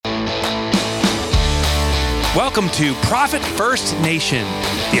Welcome to Profit First Nation,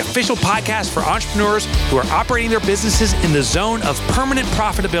 the official podcast for entrepreneurs who are operating their businesses in the zone of permanent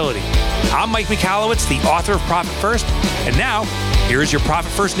profitability. I'm Mike Michalowicz, the author of Profit First, and now here's your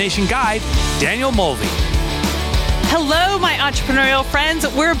Profit First Nation guide, Daniel Mulvey. Hello, my entrepreneurial friends.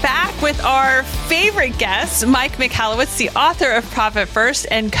 We're back with our favorite guest, Mike Michalowicz, the author of Profit First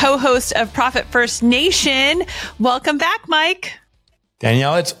and co-host of Profit First Nation. Welcome back, Mike.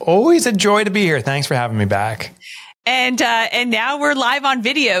 Danielle, it's always a joy to be here. Thanks for having me back. And now we're live on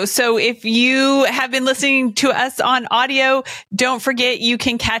video. So if you have been listening to us on audio, don't forget you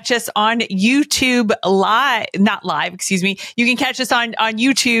can catch us on YouTube You can catch us on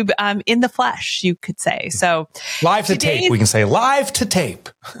YouTube in the flesh, you could say. So live to tape. We can say live to tape.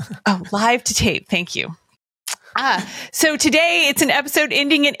 Oh, live to tape. Thank you. So today it's an episode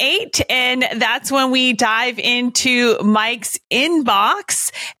ending in 8, and that's when we dive into Mike's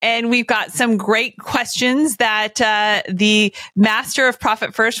inbox. And we've got some great questions that the master of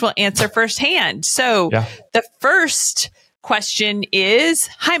Profit First will answer firsthand. So The first question is,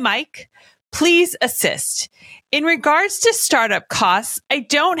 hi, Mike, please assist. In regards to startup costs, I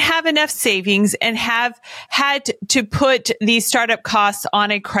don't have enough savings and have had to put these startup costs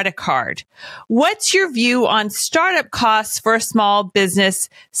on a credit card. What's your view on startup costs for a small business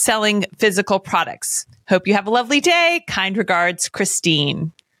selling physical products? Hope you have a lovely day. Kind regards,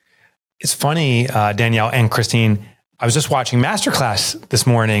 Christine. It's funny, Danielle and Christine, I was just watching Masterclass this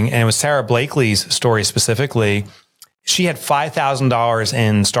morning, and it was Sarah Blakely's story specifically. She had $5,000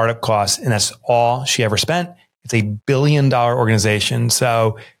 in startup costs, and that's all she ever spent. It's a $1 billion organization.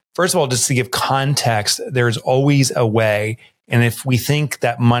 So first of all, just to give context, there's always a way. And if we think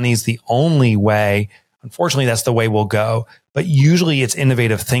that money's the only way, unfortunately, that's the way we'll go. But usually it's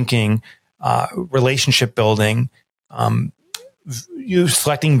innovative thinking, relationship building, you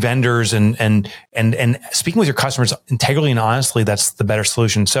selecting vendors and speaking with your customers integrally and honestly, that's the better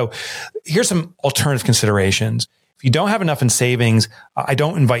solution. So here's some alternative considerations. If you don't have enough in savings, I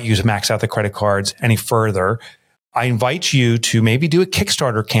don't invite you to max out the credit cards any further. I invite you to maybe do a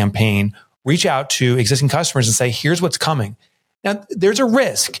Kickstarter campaign, reach out to existing customers and say, here's what's coming. Now, there's a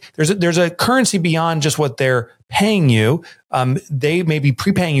risk. There's a currency beyond just what they're paying you. They may be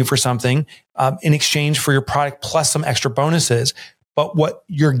prepaying you for something in exchange for your product plus some extra bonuses. But what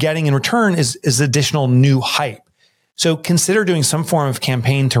you're getting in return is additional new hype. So consider doing some form of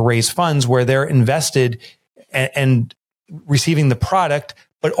campaign to raise funds where they're invested and receiving the product,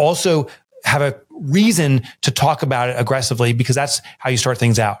 but also have a reason to talk about it aggressively, because that's how you start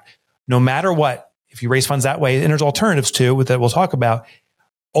things out. No matter what, if you raise funds that way, and there's alternatives too that we'll talk about,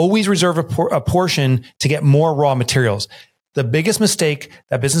 always reserve a portion to get more raw materials. The biggest mistake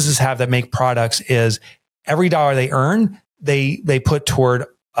that businesses have that make products is every dollar they earn, they put toward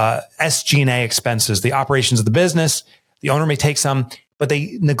SG&A expenses, the operations of the business. The owner may take some, but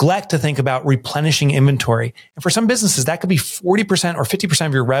they neglect to think about replenishing inventory. And for some businesses, that could be 40% or 50%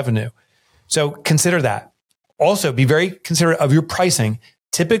 of your revenue. So consider that. Also, be very considerate of your pricing.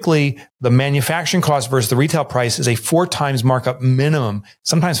 Typically, the manufacturing cost versus the retail price is a 4 times markup minimum.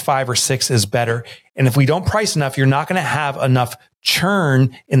 Sometimes 5 or 6 is better. And if we don't price enough, you're not going to have enough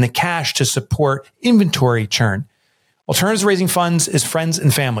churn in the cash to support inventory churn. Alternatives to raising funds is friends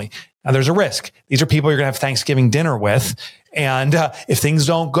and family. Now, there's a risk. These are people you're going to have Thanksgiving dinner with. And if things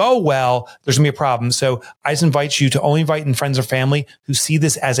don't go well, there's going to be a problem. So I just invite you to only invite in friends or family who see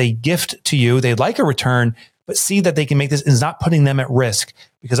this as a gift to you. They'd like a return, but see that they can make this and is not putting them at risk,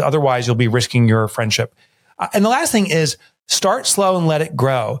 because otherwise you'll be risking your friendship. And the last thing is start slow and let it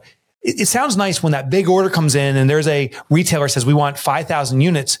grow. It sounds nice when that big order comes in and there's a retailer says, we want 5,000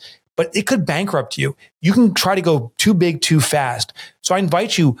 units. But it could bankrupt you. You can try to go too big, too fast. So I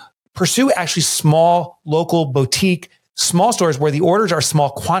invite you, pursue actually small, local, boutique, small stores where the orders are small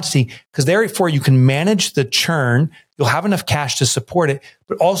quantity, because therefore you can manage the churn. You'll have enough cash to support it,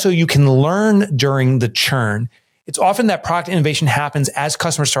 but also you can learn during the churn. It's often that product innovation happens as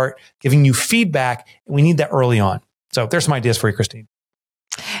customers start giving you feedback, and we need that early on. So there's some ideas for you, Christine.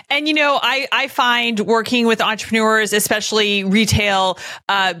 And, I find working with entrepreneurs, especially retail,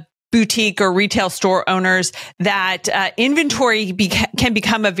 boutique or retail store owners, that inventory can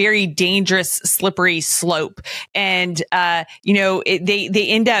become a very dangerous, slippery slope. And, they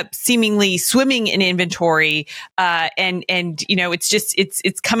end up seemingly swimming in inventory. It's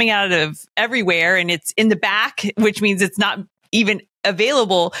coming out of everywhere, and it's in the back, which means it's not even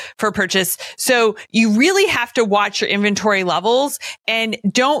available for purchase. So you really have to watch your inventory levels and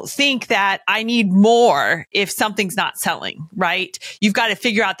don't think that I need more if something's not selling, right? You've got to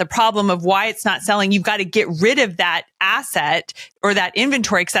figure out the problem of why it's not selling. You've got to get rid of that asset or that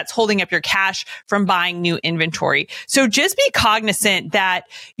inventory, because that's holding up your cash from buying new inventory. So just be cognizant that,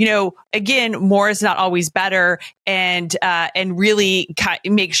 again, more is not always better, and really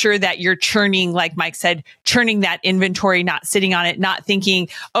make sure that you're churning, like Mike said, churning that inventory, not sitting on it, not thinking,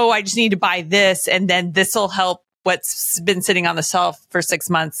 oh, I just need to buy this and then this will help what's been sitting on the shelf for 6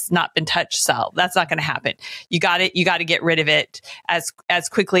 months, not been touched, sell. That's not going to happen. You got to get rid of it as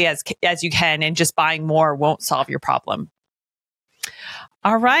quickly as you can, and just buying more won't solve your problem.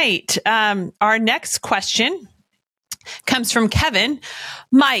 All right. Our next question comes from Kevin.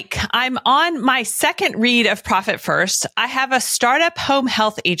 Mike, I'm on my second read of Profit First. I have a startup home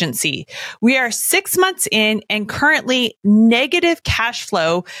health agency. We are 6 months in and currently negative cash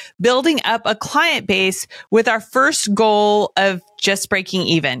flow, building up a client base with our first goal of just breaking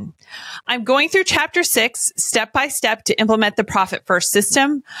even. I'm going through chapter 6, step by step, to implement the Profit First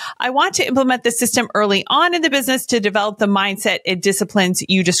system. I want to implement the system early on in the business to develop the mindset and disciplines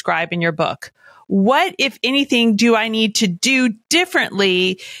you describe in your book. What, if anything, do I need to do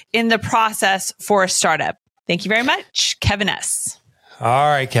differently in the process for a startup? Thank you very much, Kevin S. All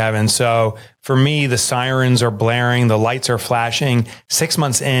right, Kevin. So for me, the sirens are blaring, the lights are flashing, 6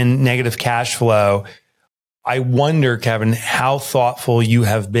 months in, negative cash flow. I wonder, Kevin, how thoughtful you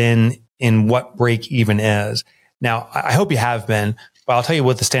have been in what break even is. Now, I hope you have been, but I'll tell you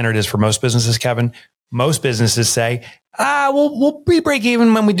what the standard is for most businesses, Kevin. Most businesses say, we'll be break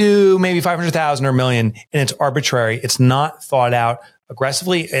even when we do maybe 500,000 or $1 million. And it's arbitrary. It's not thought out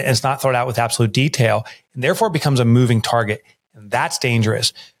aggressively. And it's not thought out with absolute detail, and therefore it becomes a moving target. And that's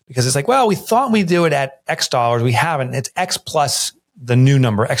dangerous, because it's like, well, we thought we'd do it at X dollars. We haven't. It's X plus the new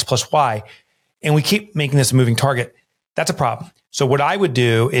number, X plus Y. And we keep making this a moving target. That's a problem. So what I would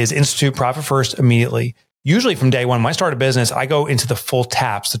do is institute Profit First immediately. Usually from day one, when I start a business, I go into the full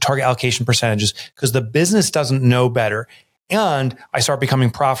TAPs, the target allocation percentages, because the business doesn't know better. And I start becoming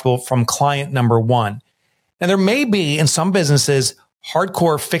profitable from client number one. Now, there may be in some businesses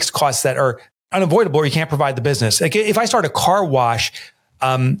hardcore fixed costs that are unavoidable, or you can't provide the business. Like if I start a car wash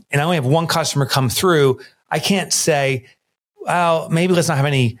and I only have one customer come through, I can't say, well, maybe let's not have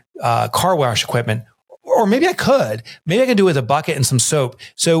any car wash equipment. Or maybe I could. Maybe I could do it with a bucket and some soap.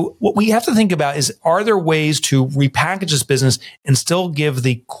 So what we have to think about is, are there ways to repackage this business and still give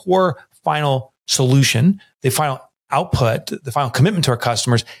the core final solution, the final output, the final commitment to our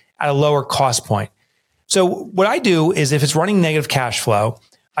customers at a lower cost point? So what I do is, if it's running negative cash flow,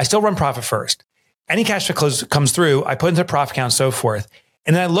 I still run Profit First. Any cash that comes through, I put into a profit account and so forth.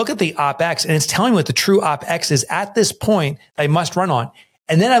 And then I look at the OpEx, and it's telling me what the true OpEx is at this point that I must run on.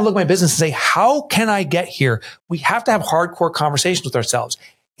 And then I look at my business and say, how can I get here? We have to have hardcore conversations with ourselves.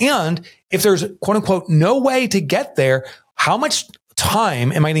 And if there's, quote unquote, no way to get there, how much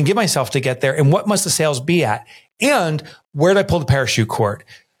time am I going to give myself to get there? And what must the sales be at? And where do I pull the parachute cord?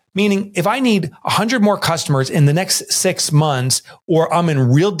 Meaning, if I need 100 more customers in the next 6 months, or I'm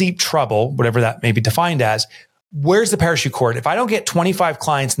in real deep trouble, whatever that may be defined as, where's the parachute cord? If I don't get 25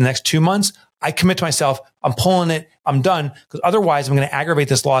 clients in the next 2 months, I commit to myself, I'm pulling it, I'm done, because otherwise I'm going to aggravate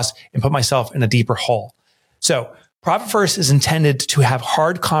this loss and put myself in a deeper hole. So Profit First is intended to have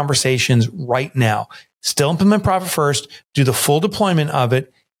hard conversations right now. Still implement Profit First, do the full deployment of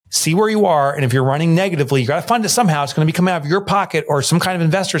it, see where you are. And if you're running negatively, you got to fund it somehow. It's going to be coming out of your pocket or some kind of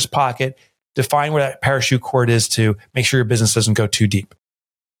investor's pocket. Define where that parachute cord is to make sure your business doesn't go too deep.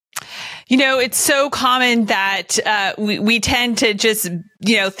 It's so common that we tend to just,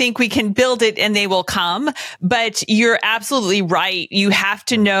 think we can build it and they will come. But you're absolutely right. You have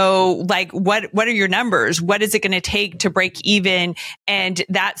to know, what are your numbers? What is it going to take to break even? And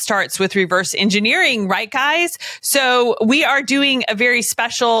that starts with reverse engineering, right, guys? So we are doing a very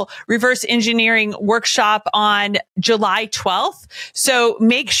special reverse engineering workshop on July 12th. So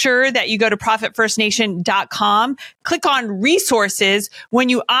make sure that you go to profitfirstnation.com, click on resources. When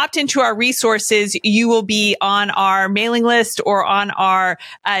you opt into our resources, you will be on our mailing list or on our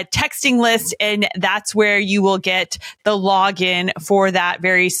texting list. And that's where you will get the login for that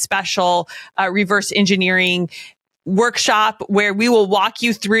very special reverse engineering workshop, where we will walk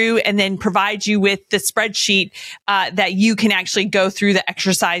you through and then provide you with the spreadsheet that you can actually go through the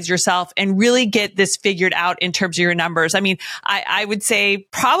exercise yourself and really get this figured out in terms of your numbers. I mean, I would say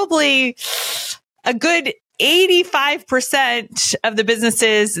probably a good 85% of the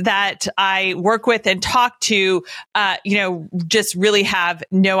businesses that I work with and talk to, just really have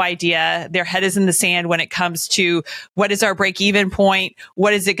no idea. Their head is in the sand when it comes to what is our break-even point?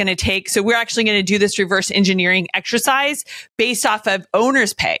 What is it going to take? So we're actually going to do this reverse engineering exercise based off of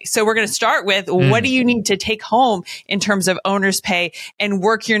owner's pay. So we're going to start with what do you need to take home in terms of owner's pay, and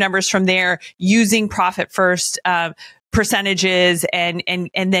work your numbers from there using Profit First, percentages and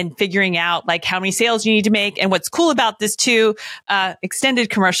then figuring out like how many sales you need to make. And what's cool about this too, extended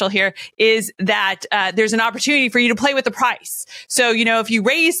commercial here, is that there's an opportunity for you to play with the price. So, if you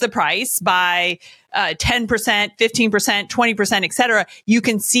raise the price by 10%, 15%, 20%, et cetera, you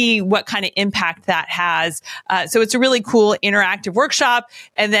can see what kind of impact that has. So it's a really cool interactive workshop,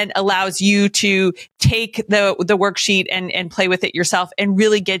 and then allows you to take the worksheet and play with it yourself and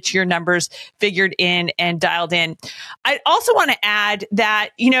really get your numbers figured in and dialed in. I also want to add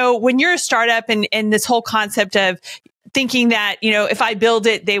that, when you're a startup and this whole concept of thinking that, if I build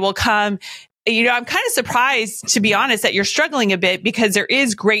it, they will come. I'm kind of surprised, to be honest, that you're struggling a bit, because there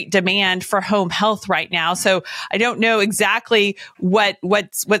is great demand for home health right now. So I don't know exactly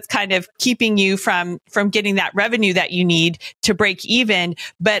what's kind of keeping you from getting that revenue that you need to break even.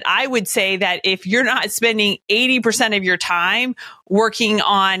 But I would say that if you're not spending 80% of your time working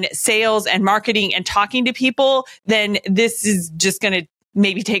on sales and marketing and talking to people, then this is just going to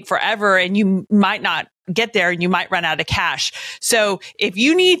maybe take forever, and you might not get there, and you might run out of cash. So if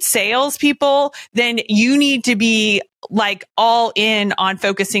you need salespeople, then you need to be like all in on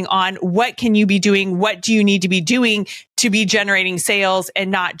focusing on what can you be doing? What do you need to be doing to be generating sales,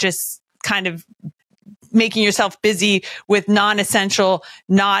 and not just kind of making yourself busy with non-essential,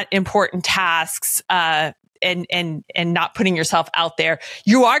 not important tasks, and not putting yourself out there.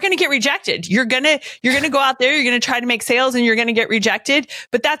 You are going to get rejected. You're going to go out there, you're going to try to make sales, and you're going to get rejected,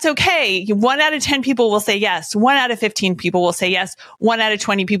 but that's okay. 1 out of 10 people will say yes. 1 out of 15 people will say yes. 1 out of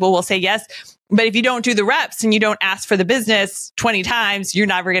 20 people will say yes. But if you don't do the reps and you don't ask for the business 20 times, you're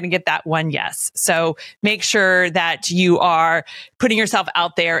never going to get that one yes. So make sure that you are putting yourself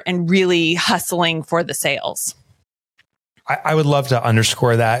out there and really hustling for the sales. I would love to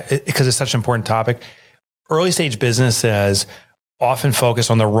underscore that, because it's such an important topic. Early stage businesses often focus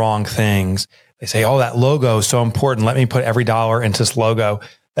on the wrong things. They say, oh, that logo is so important. Let me put every dollar into this logo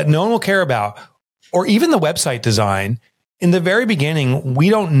that no one will care about. Or even the website design. In the very beginning, we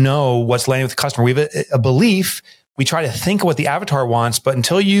don't know what's landing with the customer. We have a belief. We try to think of what the avatar wants, but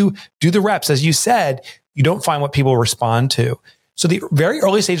until you do the reps, as you said, you don't find what people respond to. So the very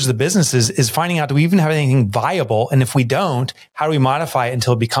early stages of the business is finding out, do we even have anything viable? And if we don't, how do we modify it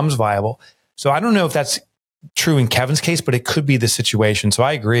until it becomes viable? So I don't know if that's true in Kevin's case, but it could be the situation. So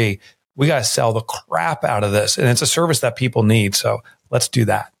I agree. We got to sell the crap out of this. And it's a service that people need. So let's do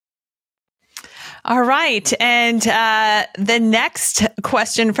that. All right. And the next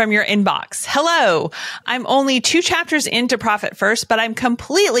question from your inbox. Hello. I'm only 2 chapters into Profit First, but I'm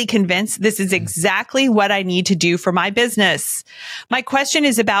completely convinced this is exactly what I need to do for my business. My question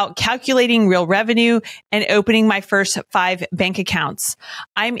is about calculating real revenue and opening my first 5 bank accounts.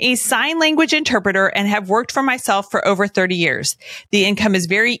 I'm a sign language interpreter and have worked for myself for over 30 years. The income is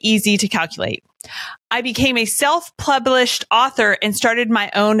very easy to calculate. I became a self-published author and started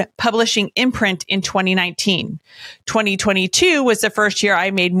my own publishing imprint in 2019. 2022 was the first year I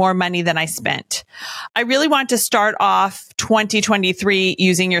made more money than I spent. I really want to start off 2023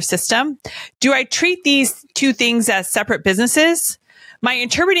 using your system. Do I treat these 2 things as separate businesses? My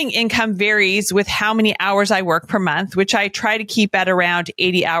interpreting income varies with how many hours I work per month, which I try to keep at around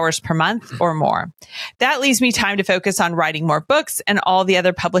 80 hours per month or more. That leaves me time to focus on writing more books and all the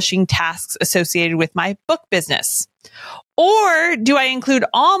other publishing tasks associated with my book business. Or do I include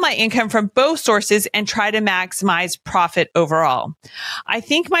all my income from both sources and try to maximize profit overall? I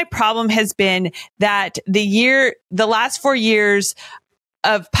think my problem has been that the last 4 years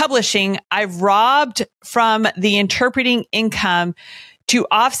of publishing, I've robbed from the interpreting income to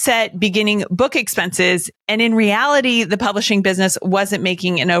offset beginning book expenses. And in reality, the publishing business wasn't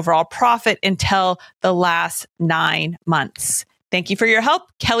making an overall profit until the last 9 months. Thank you for your help,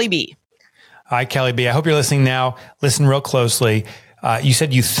 Kelly B. Hi, Kelly B. I hope you're listening now. Listen real closely. You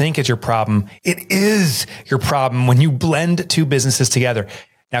said you think it's your problem. It is your problem when you blend 2 businesses together.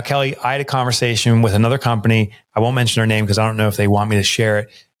 Now, Kelly, I had a conversation with another company. I won't mention their name because I don't know if they want me to share it.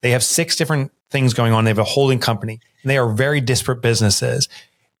 They have 6 different things going on. They have a holding company, and they are very disparate businesses.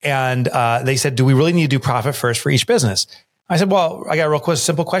 And they said, do we really need to do Profit First for each business? I said, well, I got a real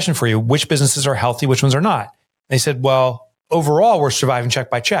simple question for you. Which businesses are healthy? Which ones are not? They said, well, overall, we're surviving check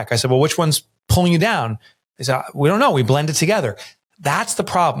by check. I said, well, which one's pulling you down? They said, we don't know. We blend it together. That's the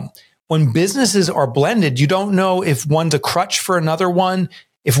problem. When businesses are blended, you don't know if one's a crutch for another one,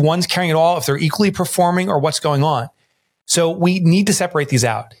 if one's carrying it all, if they're equally performing, or what's going on. So we need to separate these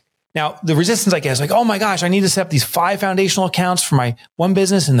out. Now, the resistance I get is like, oh my gosh, I need to set up these 5 foundational accounts for my one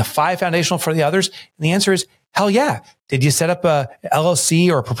business and the 5 foundational for the others. And the answer is, hell yeah. Did you set up a LLC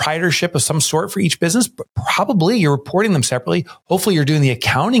or a proprietorship of some sort for each business? Probably. You're reporting them separately. Hopefully you're doing the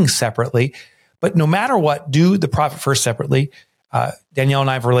accounting separately. But no matter what, do the Profit First separately. Danielle and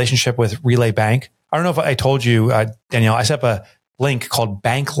I have a relationship with Relay Bank. I don't know if I told you, Danielle, I set up a link called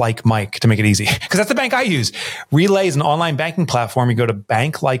Bank Like Mike to make it easy, because that's the bank I use. Relay is an online banking platform. You go to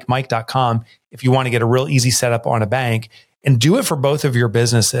banklikemike.com if you want to get a real easy setup on a bank, and do it for both of your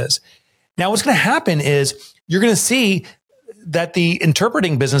businesses. Now, what's going to happen is you're going to see that the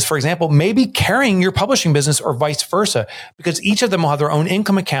interpreting business, for example, may be carrying your publishing business or vice versa, because each of them will have their own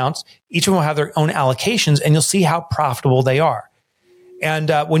income accounts. Each of them will have their own allocations, and you'll see how profitable they are.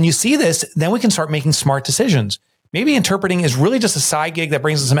 And when you see this, then we can start making smart decisions. Maybe interpreting is really just a side gig that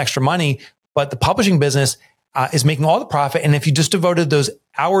brings in some extra money, but the publishing business is making all the profit. And if you just devoted those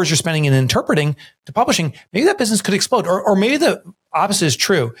hours you're spending in interpreting to publishing, maybe that business could explode. Or maybe the opposite is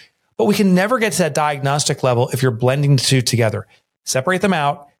true. But we can never get to that diagnostic level if you're blending the two together. Separate them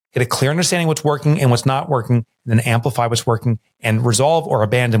out, get a clear understanding of what's working and what's not working, and then amplify what's working and resolve or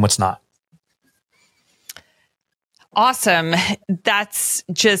abandon what's not. Awesome. That's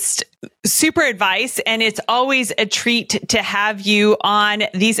just super advice. And it's always a treat to have you on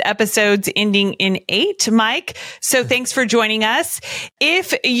these episodes ending in 8, Mike. So thanks for joining us.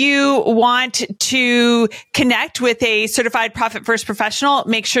 If you want to connect with a certified Profit First professional,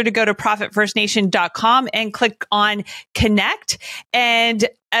 make sure to go to profitfirstnation.com and click on connect. And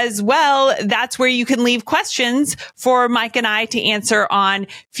as well, that's where you can leave questions for Mike and I to answer on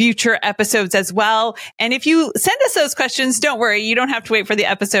future episodes as well. And if you send us those questions, don't worry, you don't have to wait for the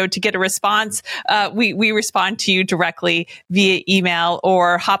episode to get a response. We respond to you directly via email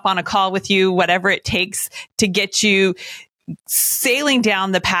or hop on a call with you, whatever it takes to get you sailing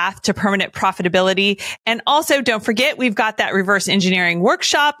down the path to permanent profitability. And also, don't forget, we've got that reverse engineering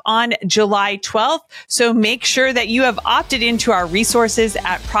workshop on July 12th. So make sure that you have opted into our resources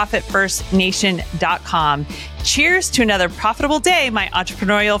at profitfirstnation.com. Cheers to another profitable day, my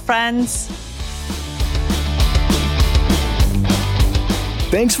entrepreneurial friends.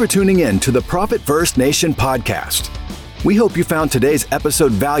 Thanks for tuning in to the Profit First Nation podcast. We hope you found today's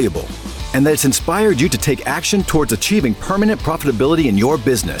episode valuable and that it's inspired you to take action towards achieving permanent profitability in your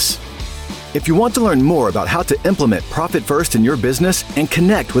business. If you want to learn more about how to implement Profit First in your business and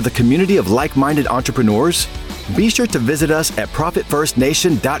connect with a community of like-minded entrepreneurs, be sure to visit us at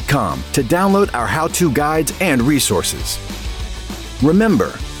profitfirstnation.com to download our how-to guides and resources.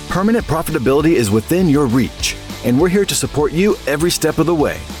 Remember, permanent profitability is within your reach, and we're here to support you every step of the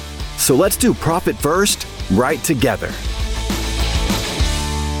way. So let's do Profit First right together.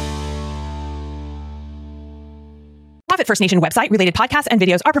 Profit First Nation website, related podcasts, and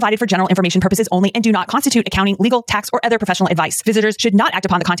videos are provided for general information purposes only and do not constitute accounting, legal, tax, or other professional advice. Visitors should not act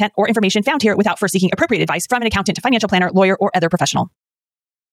upon the content or information found here without first seeking appropriate advice from an accountant, financial planner, lawyer, or other professional.